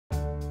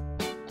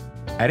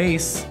At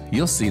ACE,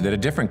 you'll see that a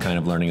different kind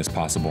of learning is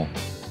possible.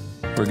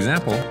 For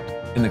example,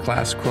 in the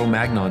class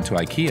Cro-Magnon to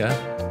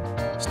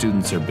IKEA,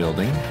 students are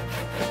building,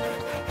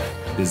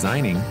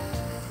 designing,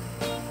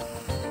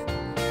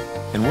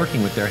 and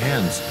working with their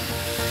hands.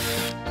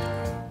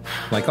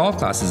 Like all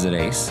classes at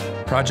ACE,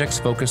 projects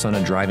focus on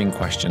a driving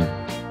question.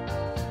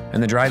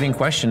 And the driving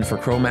question for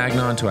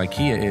Cro-Magnon to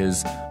IKEA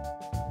is,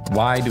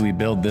 why do we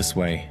build this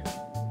way?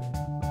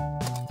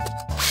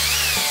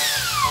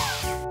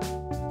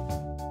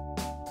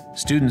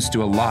 Students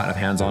do a lot of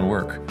hands-on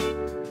work,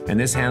 and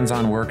this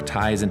hands-on work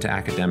ties into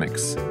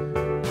academics.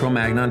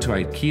 Cro-Magnon to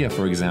IKEA,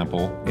 for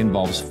example,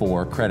 involves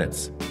 4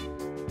 credits: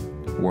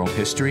 world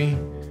history,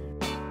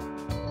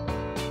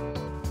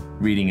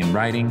 reading and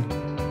writing,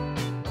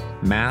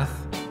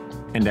 math,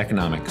 and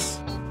economics.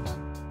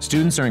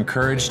 Students are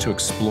encouraged to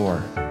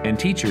explore, and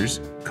teachers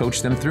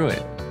coach them through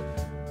it.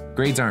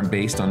 Grades aren't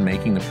based on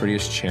making the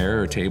prettiest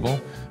chair or table,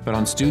 but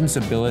on students'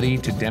 ability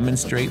to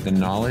demonstrate the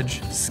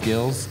knowledge,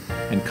 skills,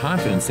 and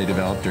confidence they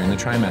develop during the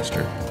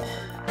trimester.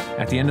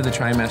 At the end of the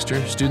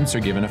trimester, students are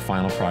given a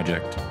final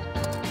project.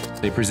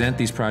 They present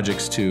these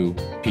projects to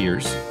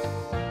peers,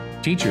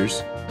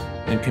 teachers,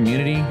 and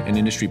community and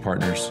industry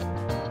partners.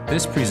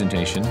 This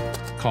presentation,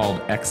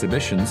 called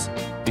exhibitions,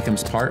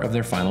 becomes part of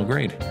their final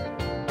grade.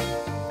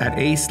 At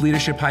ACE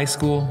Leadership High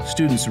School,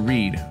 students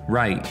read,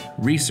 write,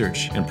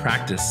 research, and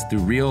practice through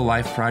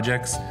real-life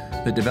projects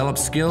that develop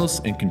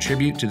skills and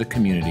contribute to the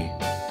community.